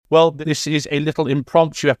Well, this is a little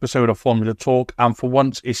impromptu episode of Formula Talk, and for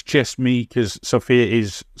once, it's just me because Sophia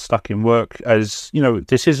is stuck in work. As you know,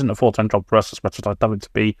 this isn't a full-time job for us as much as I'd love it to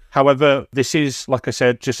be. However, this is, like I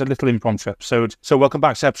said, just a little impromptu episode. So welcome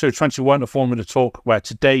back to episode 21 of Formula Talk, where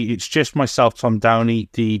today it's just myself, Tom Downey,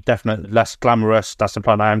 the definitely less glamorous, that's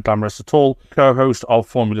implied I am glamorous at all, co-host of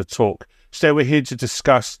Formula Talk. Today we're here to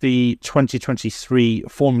discuss the 2023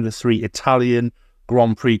 Formula 3 Italian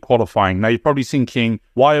Grand Prix qualifying. Now, you're probably thinking,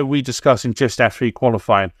 why are we discussing just F3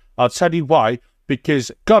 qualifying? I'll tell you why, because,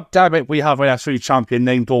 god damn it, we have an F3 champion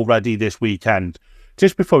named already this weekend.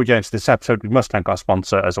 Just before we get into this episode, we must thank our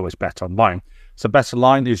sponsor, as always, BetOnline. So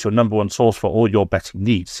BetOnline is your number one source for all your betting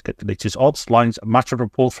needs. Get the latest odds, lines, and matchup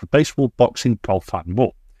reports for baseball, boxing, golf, and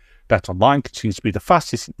more. BetOnline continues to be the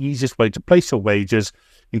fastest and easiest way to place your wagers,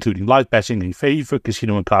 including live betting and your favourite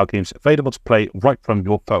casino and cloud games available to play right from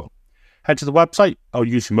your phone. Head to the website or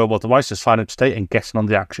use your mobile device to sign up today and get in on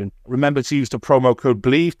the action. Remember to use the promo code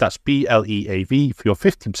BLEAV, that's BLEAV, for your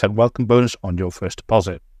 15% welcome bonus on your first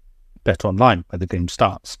deposit. Bet online where the game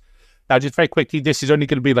starts. Now, just very quickly, this is only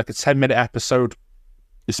going to be like a 10-minute episode,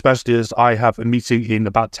 especially as I have a meeting in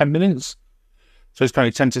about 10 minutes. So it's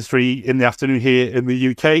currently 10 to 3 in the afternoon here in the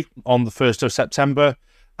UK on the 1st of September.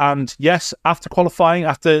 And yes, after qualifying,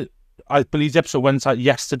 I believe the episode went out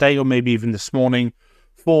yesterday or maybe even this morning,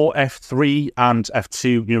 for F3 and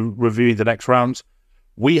F2, reviewing the next round,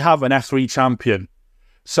 we have an F3 champion.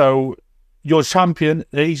 So your champion,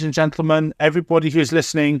 ladies and gentlemen, everybody who's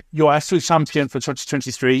listening, your F3 champion for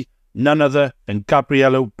 2023, none other than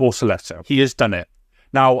Gabriele Bortoleto. He has done it.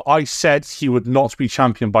 Now, I said he would not be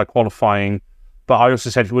champion by qualifying, but I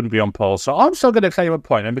also said he wouldn't be on pole. So I'm still going to claim a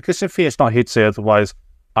point. And because Sophia's not here to say otherwise,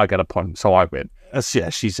 I get a point, so I win. Yeah,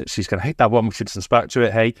 she's going to hate that one. We should suspect to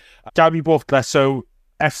it, hey. Gabi Bortoleto,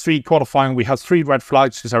 F3 qualifying, we had 3 red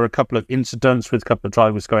flags because there were a couple of incidents with a couple of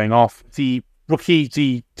drivers going off. The rookie,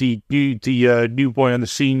 the new boy on the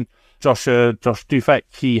scene, Josh Dufek,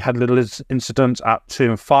 he had a little incident at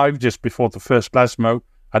turn 5 just before the first Blasmo.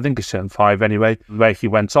 I think it's turn 5 anyway, where he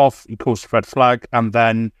went off, he caused a red flag, and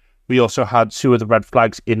then we also had 2 of the red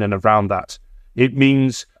flags in and around that. It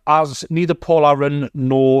means as neither Paul Aron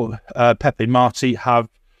nor Pepe Marti have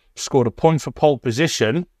scored a point for pole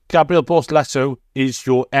position, Gabriele Bortoleto is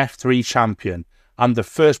your F3 champion and the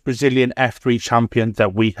first Brazilian F3 champion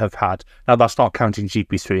that we have had. Now, that's not counting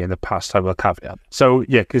GP3 in the past, I will caveat. So,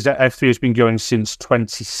 yeah, because F3 has been going since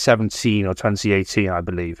 2017 or 2018, I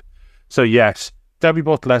believe. So, yes,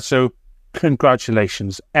 Gabriele Bortoleto,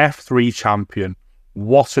 congratulations, F3 champion.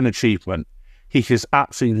 What an achievement. He has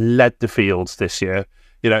absolutely led the fields this year.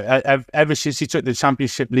 Ever since he took the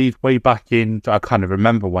championship lead way back in, I kind of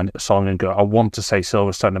remember when it was so long ago, I want to say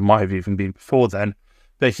Silverstone, it might have even been before then,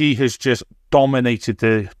 that he has just dominated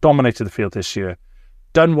the field this year,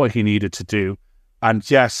 done what he needed to do. And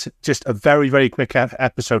yes, just a very, very quick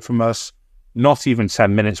episode from us, not even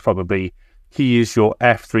 10 minutes probably, he is your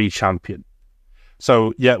F3 champion.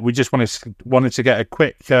 So yeah, we just wanted to get a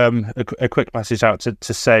quick message out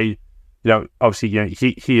to say, obviously,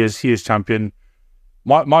 he is champion.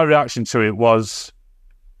 My reaction to it was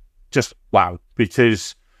just wow,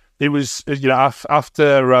 because it was,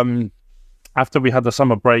 after we had the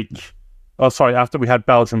summer break, after we had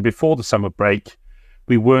Belgium before the summer break,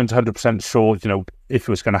 we weren't 100% sure, if it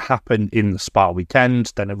was going to happen in the Spa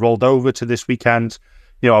weekend. Then it rolled over to this weekend.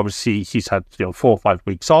 Obviously he's had 4 or 5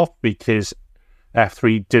 weeks off because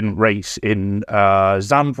F3 didn't race in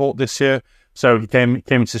Zandvoort this year, so he came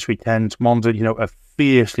into this weekend. Monza, a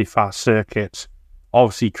fiercely fast circuit,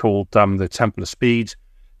 obviously called the Temple of Speed.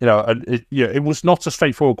 It was not a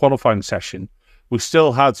straightforward qualifying session. We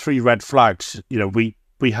still had 3 red flags. We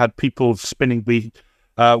had people spinning. We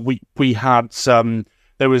had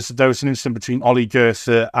there was an incident between Ollie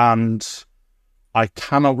Goethe and I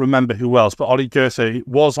cannot remember who else, but Ollie Goethe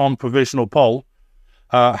was on provisional pole.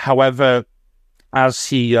 However, as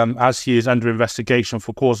he is under investigation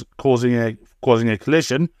for causing a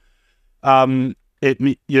collision, neither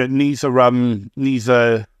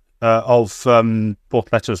of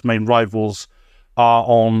Bortoleto's main rivals are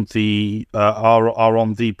on the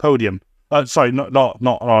podium. Sorry, not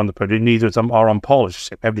on the podium. Neither of them are on pole.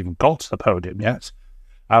 They haven't even got to the podium yet.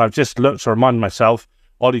 And I've just looked to remind myself,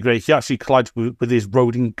 Ollie Gray, he actually collided with his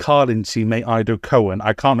Rodin Carlin teammate Ido Cohen.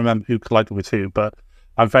 I can't remember who collided with who, but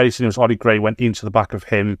I'm very certain it was Ollie Gray went into the back of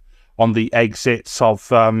him on the exits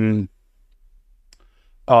of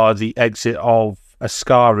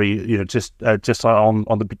Ascari, just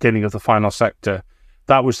on the beginning of the final sector.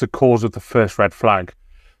 That was the cause of the first red flag.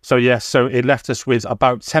 So yes, so it left us with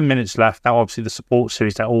about 10 minutes left. Now, obviously, the support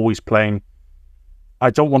series, they're always playing I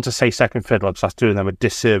don't want to say second fiddle because that's doing them a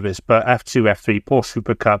disservice, but F2, F3, Porsche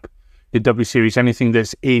Super Cup, the W Series, anything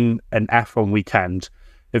that's in an F1 weekend,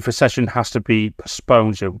 if a session has to be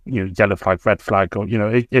postponed, yellow flag, red flag, or,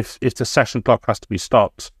 if the session clock has to be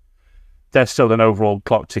stopped, there's still an overall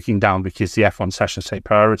clock ticking down because the F1 sessions take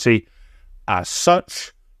priority. As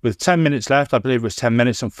such, with 10 minutes left, I believe it was 10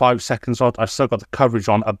 minutes and 5 seconds odd, I've still got the coverage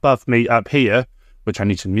on above me up here, which I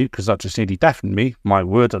need to mute because that just nearly deafened me. My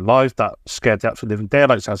word alive, that scared the absolute living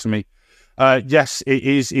daylights out of me. Yes, it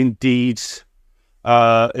is indeed,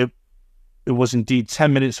 it was indeed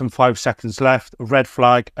 10 minutes and 5 seconds left, a red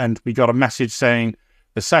flag, and we got a message saying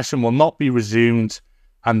the session will not be resumed.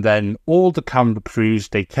 And then all the camera crews,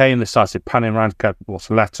 they came, they started panning around Gabriel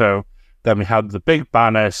Bortoleto. Then we had the big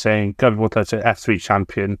banner saying Gabriel Bortoleto F3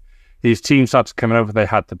 champion. These teams started coming over. They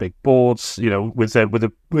had the big boards, with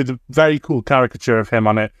a very cool caricature of him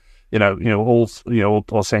on it. All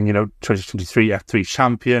saying 2023 F3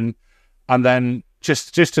 champion. And then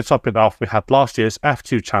just to top it off, we had last year's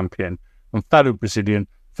F2 champion and fellow Brazilian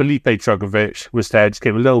Felipe Drogovic was there. Just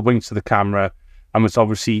gave a little wink to the camera and was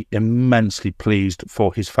obviously immensely pleased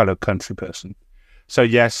for his fellow country person. So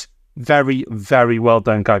yes, very, very well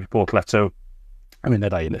done, Gabriel Bortoleto. I mean,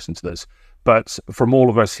 that you listen to this. But from all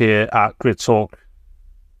of us here at Grid Talk,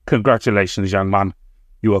 congratulations, young man.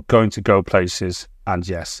 You are going to go places. And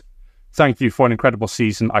yes, thank you for an incredible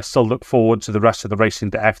season. I still look forward to the rest of the racing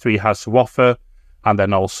that F3 has to offer. And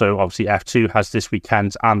then also, obviously, F2 has this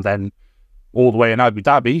weekend. And then all the way in Abu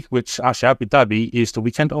Dhabi, which actually Abu Dhabi is the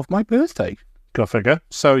weekend of my birthday. Go figure.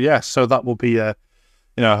 So, yeah, so that will be,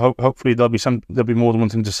 hopefully there'll be more than one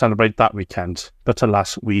thing to celebrate that weekend. But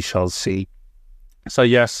alas, we shall see. So,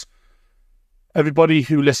 yes. Everybody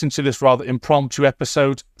who listened to this rather impromptu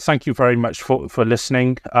episode, thank you very much for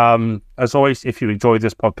listening. As always, if you enjoy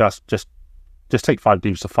this podcast, just take 5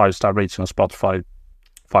 leaves a 5-star rating on Spotify,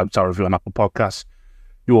 5-star review on Apple Podcasts.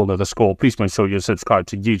 You all know the score. Please make sure you're subscribed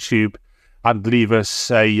to YouTube and leave us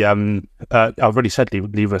a. I've already said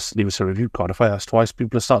leave us a review card. If I ask twice,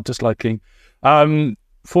 people will start disliking.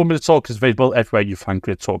 Formula Talk is available everywhere you find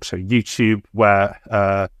Grid Talk. So YouTube,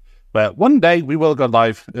 where one day we will go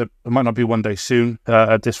live. It might not be one day soon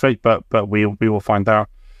at this rate, but we will find out.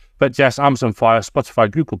 But yes, Amazon Fire, Spotify,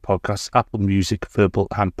 Google Podcasts, Apple Music, Verbal,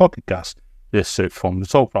 and Pocket Cast. This search Formula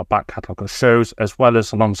Talk for our back catalogue of shows, as well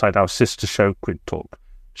as alongside our sister show, Grid Talk,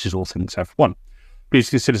 which is all things F1. Please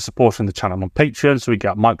consider supporting the channel on Patreon so we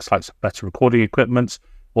get mics, lights, and better recording equipment.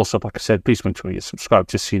 Also, like I said, please make sure you subscribe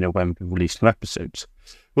just so you know when we release new episodes.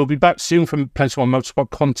 We'll be back soon from plenty more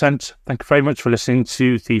motorsport content. Thank you very much for listening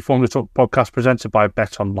to the Formula Talk podcast presented by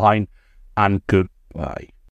Bet Online, and goodbye.